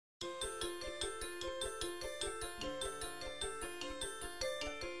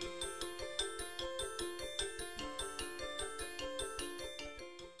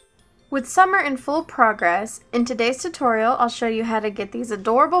With summer in full progress, in today's tutorial I'll show you how to get these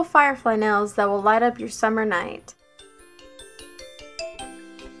adorable firefly nails that will light up your summer night.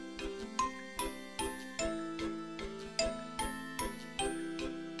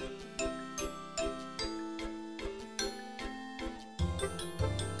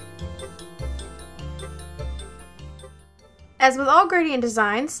 As with all gradient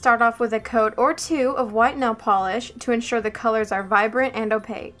designs, start off with a coat or two of white nail polish to ensure the colors are vibrant and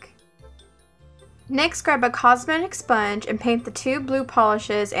opaque. Next, grab a cosmetic sponge and paint the two blue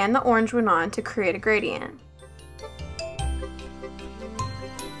polishes and the orange one on to create a gradient.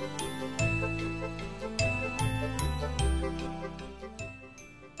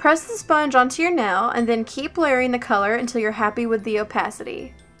 Press the sponge onto your nail and then keep layering the color until you're happy with the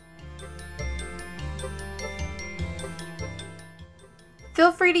opacity.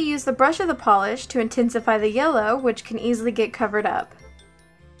 Feel free to use the brush of the polish to intensify the yellow, which can easily get covered up.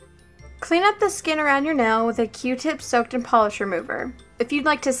 Clean up the skin around your nail with a Q-tip soaked in polish remover. If you'd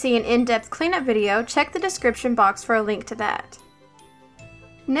like to see an in-depth cleanup video, check the description box for a link to that.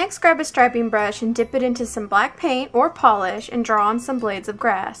 Next, grab a striping brush and dip it into some black paint or polish and draw on some blades of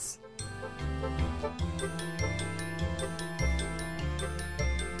grass.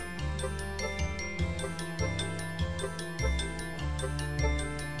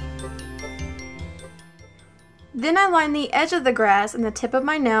 Then I line the edge of the grass and the tip of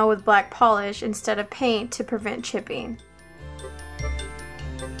my nail with black polish instead of paint to prevent chipping.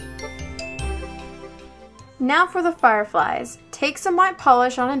 Now for the fireflies. Take some white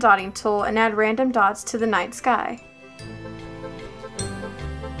polish on a dotting tool and add random dots to the night sky.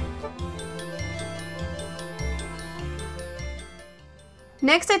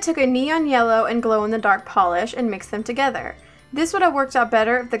 Next, I took a neon yellow and glow-in-the-dark polish and mixed them together. This would have worked out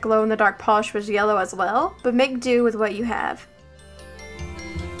better if the glow-in-the-dark polish was yellow as well, but make do with what you have.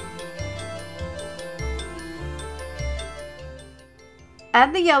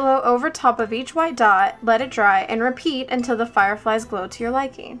 Add the yellow over top of each white dot, let it dry, and repeat until the fireflies glow to your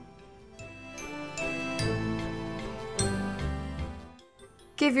liking.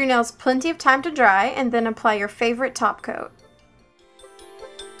 Give your nails plenty of time to dry and then apply your favorite top coat.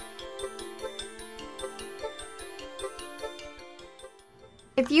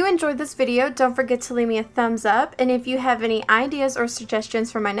 If you enjoyed this video, don't forget to leave me a thumbs up, and if you have any ideas or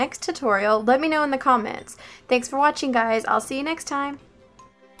suggestions for my next tutorial, let me know in the comments. Thanks for watching, guys. I'll see you next time.